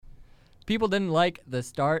people didn't like the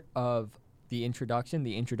start of the introduction to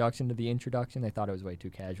the introduction. They thought it was way too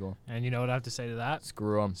casual. And you know what I have to say to that?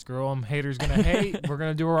 Screw them. Screw them. Haters going to hate. We're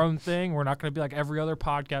going to do our own thing. We're not going to be like every other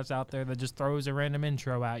podcast out there that just throws a random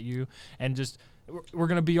intro at you. And just, we're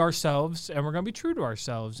going to be ourselves, and we're going to be true to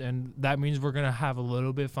ourselves. And that means we're going to have a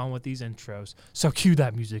little bit of fun with these intros. So cue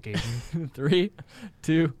that music, Aiden. 3,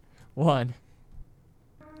 2, 1.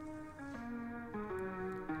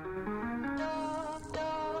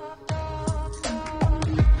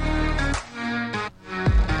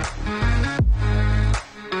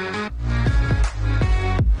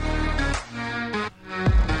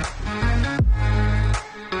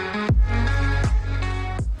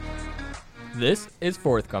 This is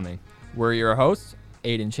Forthcoming. We're your hosts,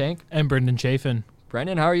 Aiden Shank And Brendan Chafin.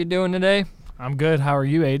 Brendan, how are you doing today? I'm good. How are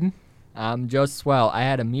you, Aiden? I'm just swell. I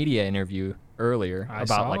had a media interview earlier, I about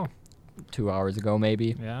saw. like 2 hours ago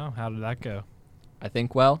maybe. Yeah, how did that go? I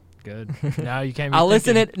think well. Good. Now you can't be I'll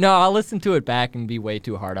listen to it back and be way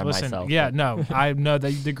too hard on Listen, myself. yeah, but- no, I know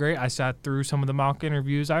that you did great. I sat through some of the mock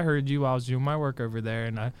interviews. I heard you while I was doing my work over there,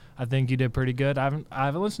 and I think you did pretty good. I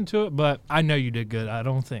haven't listened to it, but I know you did good. I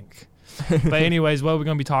don't think. But anyways, what are we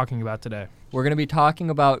going to be talking about today? We're going to be talking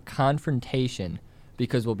about confrontation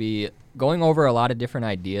because we'll be going over a lot of different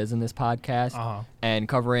ideas in this podcast and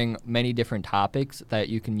covering many different topics that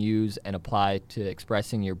you can use and apply to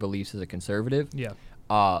expressing your beliefs as a conservative. Yeah.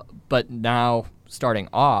 But now, starting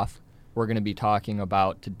off, we're going to be talking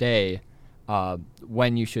about today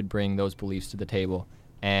when you should bring those beliefs to the table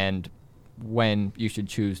and when you should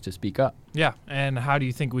choose to speak up. Yeah, and how do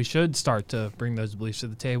you think we should start to bring those beliefs to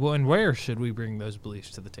the table, and where should we bring those beliefs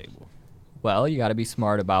to the table? Well, you got to be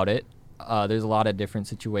smart about it. There's a lot of different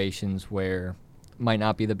situations where it might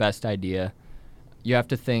not be the best idea. You have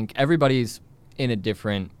to think everybody's in a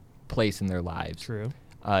different place in their lives. True.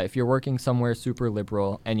 If you're working somewhere super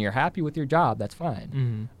liberal and you're happy with your job, that's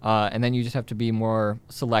fine. Mm-hmm. And then you just have to be more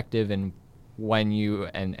selective in when you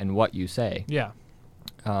and what you say. Yeah.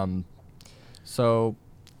 So,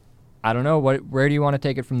 I don't know. Where do you want to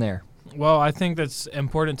take it from there? Well, I think that's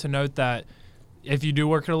important to note that if you do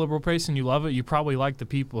work at a liberal place and you love it, you probably like the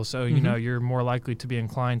people. So, you know, you're more likely to be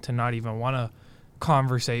inclined to not even want to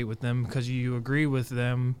conversate with them because you agree with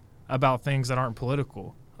them about things that aren't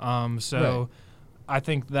political. Right. I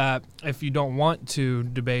think that if you don't want to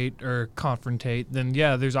debate or confrontate, then,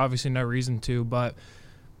 yeah, there's obviously no reason to. But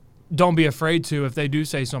don't be afraid to. If they do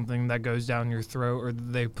say something that goes down your throat or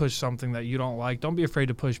they push something that you don't like, don't be afraid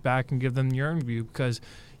to push back and give them your own view, because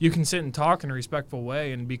you can sit and talk in a respectful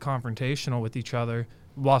way and be confrontational with each other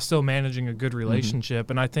while still managing a good relationship.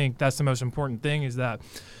 And I think that's the most important thing, is that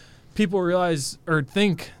people realize or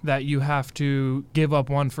think that you have to give up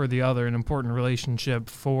one for the other, an important relationship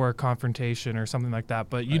for confrontation or something like that.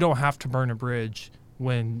 But you don't have to burn a bridge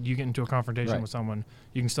when you get into a confrontation with someone.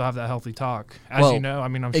 You can still have that healthy talk. As you know, I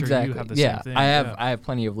mean, I'm sure you have the same thing. I have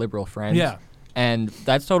plenty of liberal friends. Yeah. And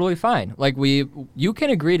that's totally fine. Like you can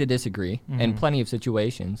agree to disagree in plenty of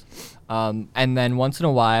situations. And then once in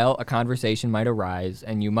a while, a conversation might arise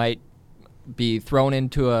and you might be thrown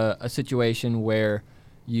into a situation where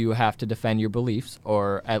you have to defend your beliefs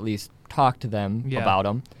or at least talk to them about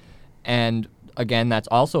them. And again, that's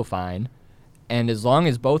also fine. And as long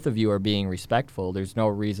as both of you are being respectful, there's no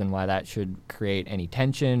reason why that should create any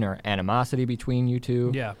tension or animosity between you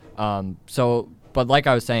two. Yeah. But like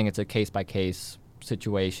I was saying, it's a case-by-case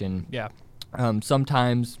situation. Yeah.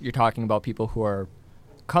 Sometimes you're talking about people who are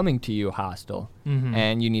coming to you hostile,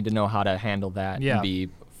 and you need to know how to handle that and be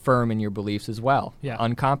firm in your beliefs as well,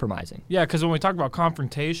 uncompromising. Yeah, because when we talk about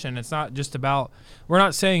confrontation, it's not just about, we're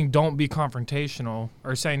not saying don't be confrontational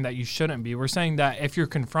or saying that you shouldn't be. We're saying that if you're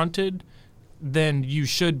confronted, then you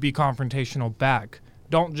should be confrontational back.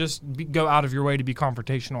 Don't just go out of your way to be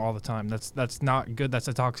confrontational all the time. That's not good. That's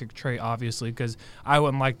a toxic trait, obviously, because I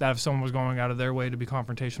wouldn't like that if someone was going out of their way to be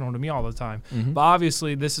confrontational to me all the time. But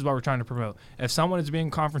obviously, this is what we're trying to promote. If someone is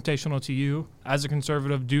being confrontational to you, as a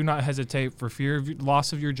conservative, do not hesitate for fear of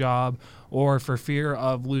loss of your job or for fear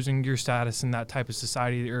of losing your status in that type of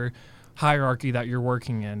society or hierarchy that you're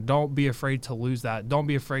working in. Don't be afraid to lose that. Don't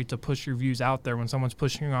be afraid to push your views out there when someone's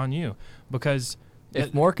pushing on you, because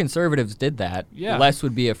if more conservatives did that, less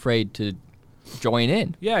would be afraid to join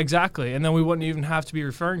in. Yeah, exactly. And then we wouldn't even have to be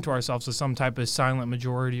referring to ourselves as some type of silent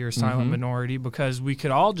majority or silent minority, because we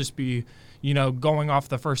could all just be, going off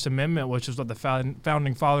the First Amendment, which is what the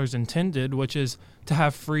founding fathers intended, which is to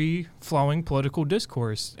have free flowing political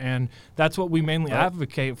discourse. And that's what we mainly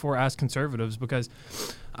advocate for as conservatives, because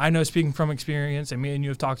I know, speaking from experience, and me and you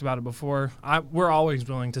have talked about it before, we're always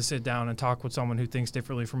willing to sit down and talk with someone who thinks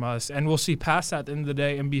differently from us, and we'll see past that at the end of the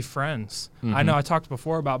day and be friends. Mm-hmm. I know I talked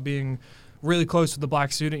before about being really close with the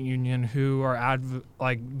Black Student Union, who are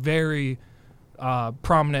very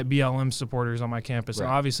prominent BLM supporters on my campus. Right.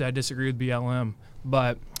 And obviously I disagree with BLM,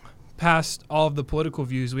 but past all of the political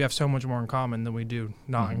views, we have so much more in common than we do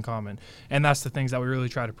not in common. And that's the things that we really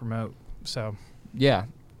try to promote. So yeah,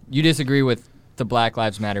 you disagree with the Black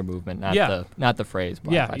Lives Matter movement, not the phrase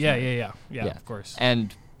Black Lives Matter. Yeah, of course.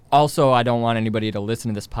 And also, I don't want anybody to listen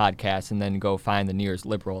to this podcast and then go find the nearest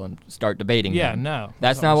liberal and start debating them. No.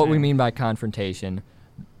 That's not what we mean by confrontation.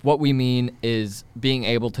 What we mean is being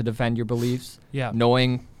able to defend your beliefs,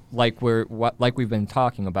 knowing, like we've been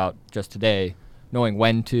talking about just today, knowing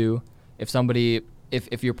when to.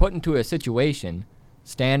 If you're put into a situation,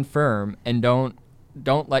 stand firm and don't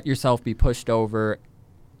let yourself be pushed over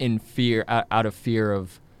in fear, out of fear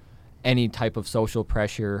of any type of social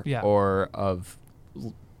pressure or of,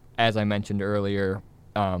 as I mentioned earlier,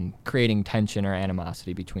 creating tension or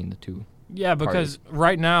animosity between the two. Yeah, because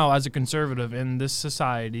right now, as a conservative in this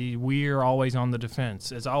society, we are always on the defense.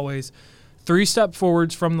 It's always 3 steps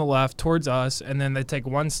forwards from the left towards us, and then they take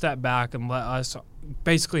 1 step back and let us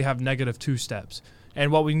basically have negative 2 steps. And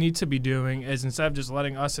what we need to be doing is, instead of just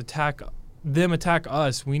letting us attack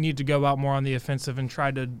us, we need to go out more on the offensive and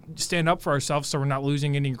try to stand up for ourselves so we're not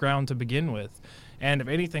losing any ground to begin with. And if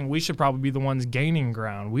anything, we should probably be the ones gaining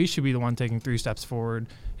ground. We should be the one taking 3 steps forward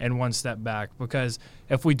and 1 step back, because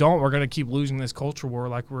if we don't, we're going to keep losing this culture war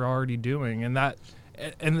like we're already doing. And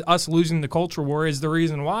us losing the culture war is the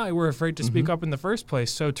reason why we're afraid to speak up in the first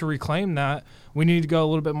place. So to reclaim that, we need to go a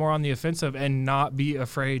little bit more on the offensive and not be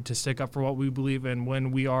afraid to stick up for what we believe in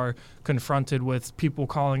when we are confronted with people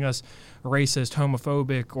calling us racist,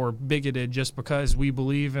 homophobic, or bigoted just because we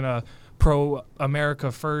believe in a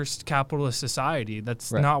pro-America first capitalist society.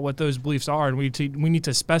 That's not what those beliefs are, and we need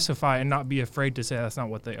to specify and not be afraid to say that's not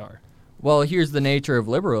what they are. Well, here's the nature of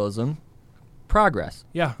liberalism: progress.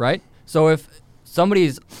 Yeah. Right? So if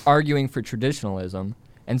somebody's arguing for traditionalism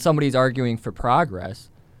and somebody's arguing for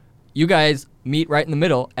progress, you guys meet right in the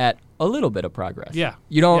middle at a little bit of progress. Yeah.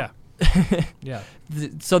 You don't. Yeah.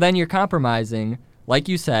 So then you're compromising, like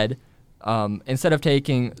you said. Instead of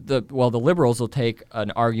taking the liberals will take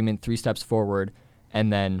an argument 3 steps forward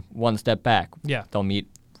and then 1 step back. Yeah. They'll meet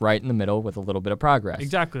right in the middle with a little bit of progress.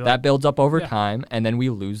 Exactly. That builds up over time, and then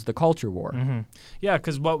we lose the culture war. Mm-hmm. Yeah,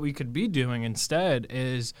 because what we could be doing instead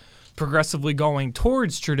is progressively going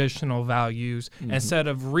towards traditional values instead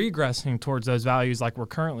of regressing towards those values like we're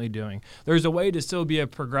currently doing. There's a way to still be a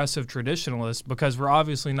progressive traditionalist, because we're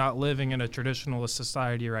obviously not living in a traditionalist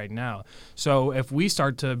society right now. So if we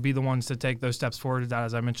start to be the ones to take those steps forward,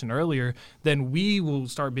 as I mentioned earlier, then we will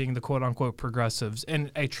start being the quote-unquote progressives in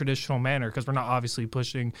a traditional manner, because we're not obviously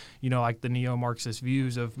pushing, like the neo-Marxist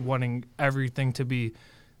views of wanting everything to be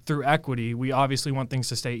through equity. We obviously want things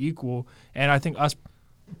to stay equal, and I think us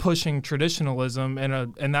pushing traditionalism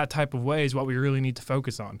in that type of way is what we really need to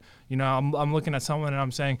focus on. I'm looking at someone and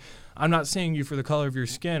I'm saying, I'm not seeing you for the color of your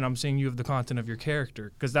skin. I'm seeing you of the content of your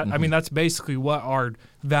character. Because that's basically what our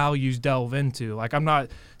values delve into. Like, I'm not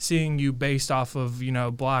seeing you based off of,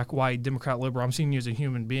 black, white, Democrat, liberal. I'm seeing you as a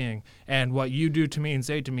human being. And what you do to me and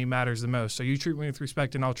say to me matters the most. So you treat me with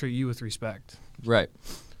respect and I'll treat you with respect. Right.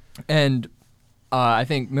 And I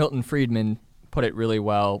think Milton Friedman put it really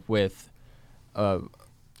well with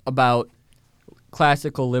about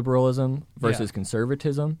classical liberalism versus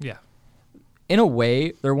conservatism. Yeah. In a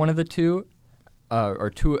way, they're one of the two, or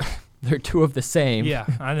two. They're two of the same. Yeah,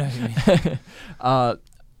 I know what you mean.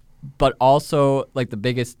 But also, like, the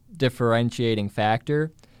biggest differentiating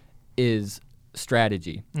factor is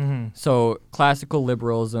strategy. Mm-hmm. So classical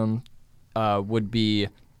liberalism would be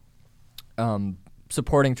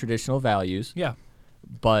supporting traditional values. Yeah.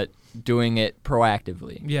 But doing it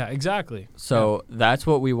proactively. Yeah, exactly. So that's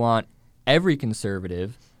what we want every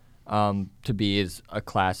conservative to be, is a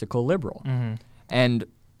classical liberal. Mm-hmm. And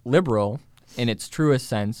liberal, in its truest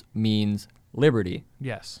sense, means liberty.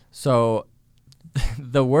 Yes. So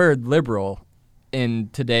the word liberal in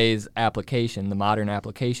today's application, the modern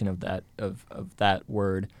application of that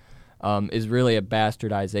word, is really a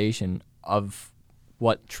bastardization of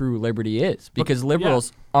what true liberty is, because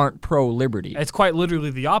liberals aren't pro-liberty. It's quite literally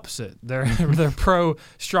the opposite. They're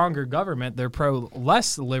pro-stronger government. They're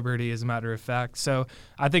pro-less liberty, as a matter of fact. So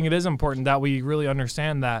I think it is important that we really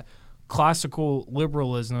understand that classical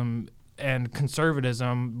liberalism and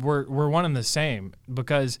conservatism, we're one and the same,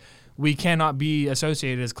 because we cannot be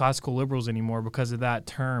associated as classical liberals anymore because of that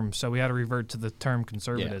term. So we had to revert to the term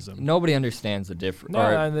conservatism. Yeah. Nobody understands the difference,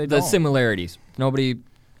 No, the similarities. Nobody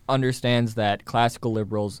understands that classical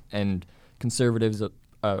liberals and conservatives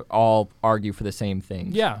all argue for the same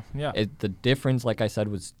things. Yeah. The difference, like I said,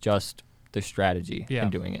 was just the strategy in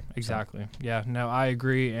doing it. Exactly. So. Yeah, no, I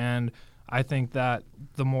agree. And I think that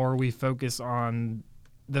the more we focus on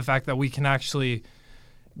the fact that we can actually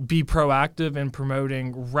be proactive in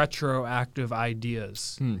promoting retroactive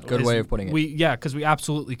ideas. Good way of putting it. Because we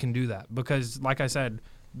absolutely can do that. Because, like I said,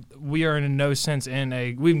 we are in no sense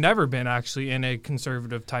we've never been actually in a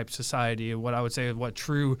conservative type society. What I would say is what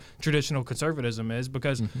true traditional conservatism is,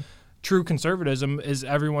 because true conservatism is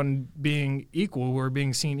everyone being equal or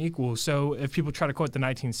being seen equal. So if people try to quote the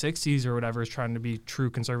 1960s or whatever as trying to be true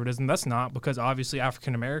conservatism, that's not, because obviously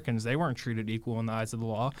African Americans, they weren't treated equal in the eyes of the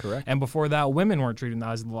law. Correct. And before that, women weren't treated in the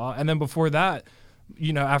eyes of the law. And then before that,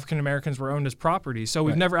 African Americans were owned as property. So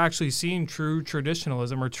we've never actually seen true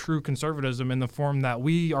traditionalism or true conservatism in the form that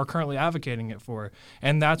we are currently advocating it for.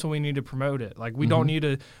 And that's when we need to promote it. Like, we don't need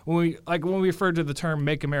to, when we refer to the term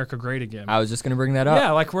 "Make America Great Again." I was just going to bring that up.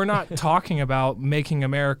 Yeah, like, we're not talking about making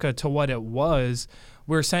America to what it was.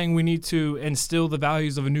 We're saying we need to instill the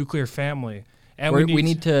values of a nuclear family. And we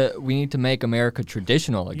need to make America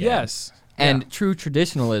traditional again. Yes. And true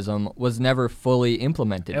traditionalism was never fully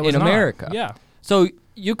implemented in not. America. Yeah. So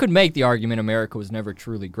you could make the argument America was never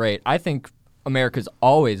truly great. I think America's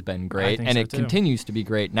always been great, and it continues to be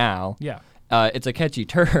great now. Yeah. It's a catchy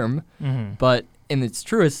term, but in its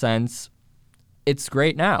truest sense, it's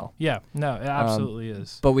great now. Yeah. No, it absolutely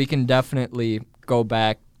is. But we can definitely go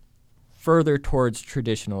back further towards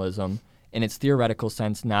traditionalism in its theoretical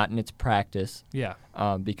sense, not in its practice. Yeah.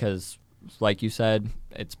 Because, like you said,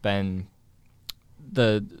 it's been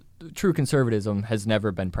the true conservatism has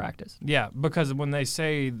never been practiced. Yeah, because when they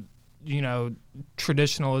say,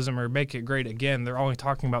 traditionalism or make it great again, they're only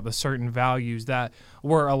talking about the certain values that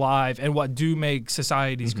were alive and what do make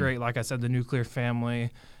societies great. Like I said, the nuclear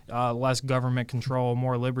family, less government control,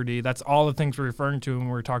 more liberty. That's all the things we're referring to when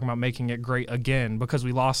we're talking about making it great again, because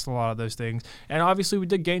we lost a lot of those things. And obviously we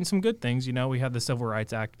did gain some good things. We had the Civil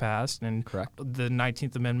Rights Act passed, and the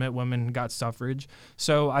 19th Amendment, women got suffrage.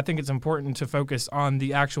 So I think it's important to focus on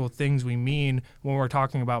the actual things we mean when we're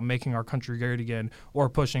talking about making our country great again, or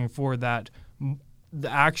pushing for that, the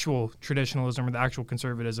actual traditionalism or the actual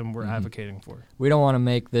conservatism we're advocating for. We don't want to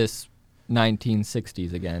make this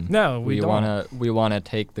 1960s again. No, we don't. We want to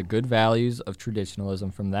take the good values of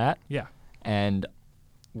traditionalism from that, and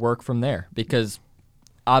work from there, because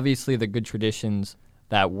obviously the good traditions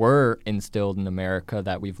that were instilled in America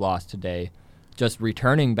that we've lost today, just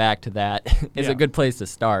returning back to that is a good place to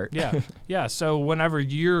start. Yeah. So whenever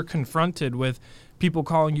you're confronted with people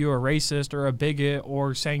calling you a racist or a bigot,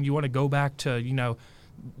 or saying you want to go back to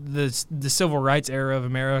the civil rights era of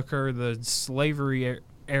America, or the slavery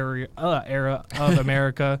era of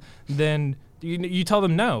America, then you tell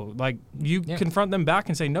them no. Like, you confront them back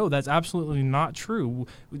and say, no, that's absolutely not true.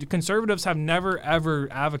 Conservatives have never, ever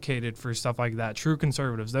advocated for stuff like that. True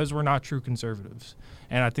conservatives. Those were not true conservatives.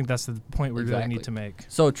 And I think that's the point we really need to make.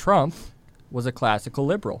 So Trump was a classical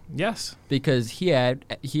liberal. Yes. Because he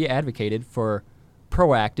advocated for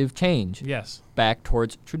proactive change. Yes. Back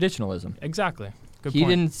towards traditionalism. Exactly. Good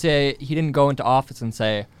point. He didn't go into office and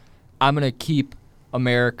say, I'm going to keep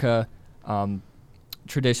America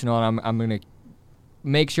traditional, and I'm going to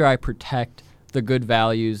make sure I protect the good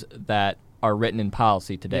values that are written in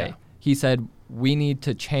policy today. Yeah. He said we need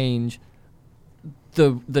to change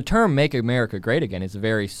the term "Make America Great Again" is a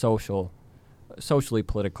very socially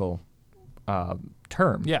political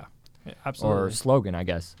term. Yeah, absolutely. Or slogan, I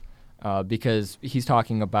guess, because he's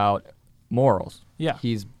talking about morals. Yeah.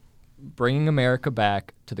 He's bringing America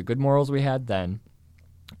back to the good morals we had then.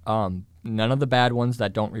 None of the bad ones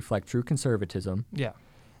that don't reflect true conservatism. Yeah.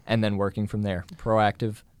 And then working from there.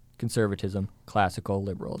 Proactive conservatism, classical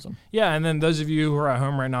liberalism. Yeah, and then those of you who are at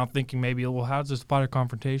home right now thinking maybe, well, how does this apply to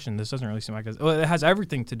confrontation? This doesn't really seem like it. Well, it has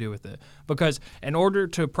everything to do with it. Because in order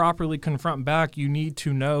to properly confront back, you need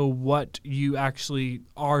to know what you actually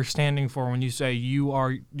are standing for when you say you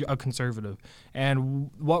are a conservative.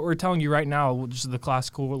 And what we're telling you right now, which is the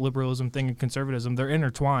classical liberalism thing and conservatism, they're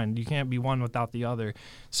intertwined. You can't be one without the other.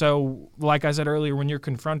 So, like I said earlier, when you're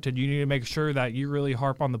confronted, you need to make sure that you really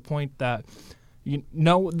harp on the point that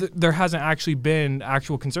there hasn't actually been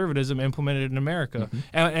actual conservatism implemented in America.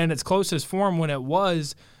 And its closest form, when it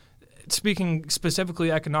was, speaking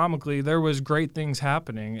specifically economically, there was great things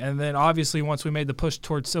happening. And then obviously once we made the push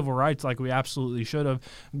towards civil rights, like we absolutely should have,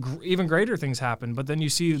 even greater things happened. But then you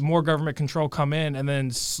see more government control come in, and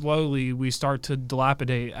then slowly we start to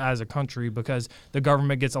dilapidate as a country because the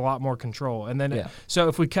government gets a lot more control. And then so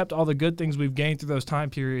if we kept all the good things we've gained through those time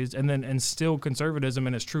periods and then instill conservatism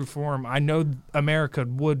in its true form, I know America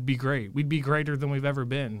would be great. We'd be greater than we've ever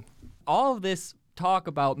been. All of this talk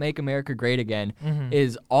about Make America Great Again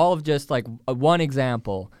is all of just like one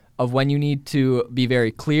example of when you need to be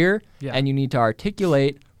very clear and you need to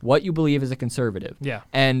articulate what you believe as a conservative. Yeah.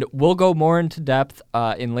 And we'll go more into depth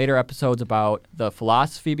in later episodes about the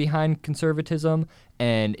philosophy behind conservatism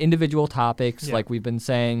and individual topics, like we've been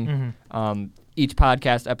saying. Each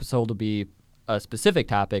podcast episode will be a specific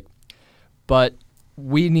topic. But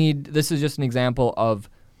this is just an example of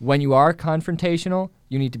when you are confrontational,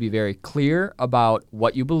 you need to be very clear about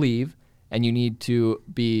what you believe, and you need to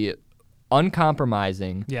be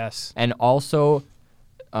uncompromising. Yes. And also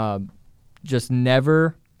just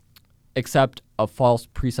never accept a false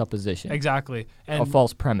presupposition. Exactly. And a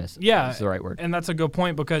false premise. Yeah. Is the right word. And that's a good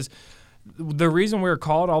point, because the reason we're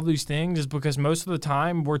called all these things is because most of the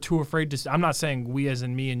time we're too afraid to. I'm not saying we as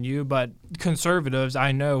in me and you, but conservatives,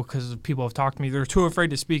 I know because people have talked to me, they're too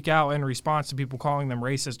afraid to speak out in response to people calling them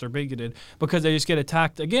racist or bigoted because they just get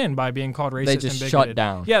attacked again by being called racist and bigoted. They just shut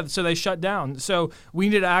down. Yeah, so they shut down. So we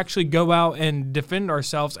need to actually go out and defend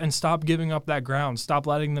ourselves and stop giving up that ground. Stop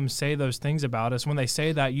letting them say those things about us. When they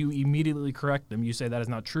say that, you immediately correct them. You say that is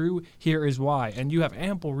not true. Here is why. And you have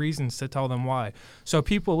ample reasons to tell them why. So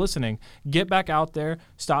people listening, get back out there.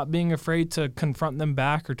 Stop being afraid to confront them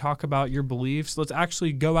back or talk about your beliefs. Let's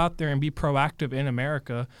actually go out there and be proactive in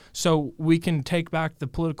America so we can take back the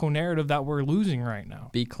political narrative that we're losing right now.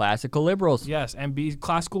 Be classical liberals. Yes, and be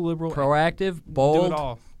classical liberal. Proactive, bold. Do it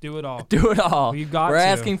all. Do it all. Do it all. We're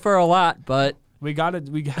asking for a lot, but we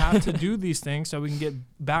have to do these things so we can get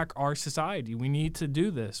back our society. We need to do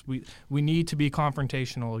this. We need to be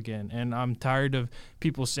confrontational again. And I'm tired of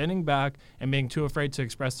people sitting back and being too afraid to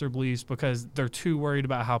express their beliefs because they're too worried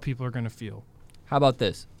about how people are going to feel. How about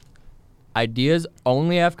this? Ideas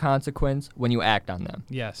only have consequence when you act on them.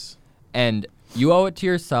 Yes. And you owe it to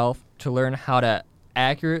yourself to learn how to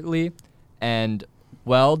accurately and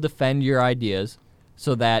well defend your ideas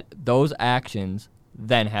so that those actions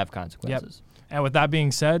then have consequences. Yep. And with that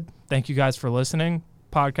being said, thank you guys for listening.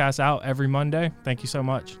 Podcast out every Monday. Thank you so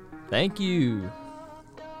much. Thank you.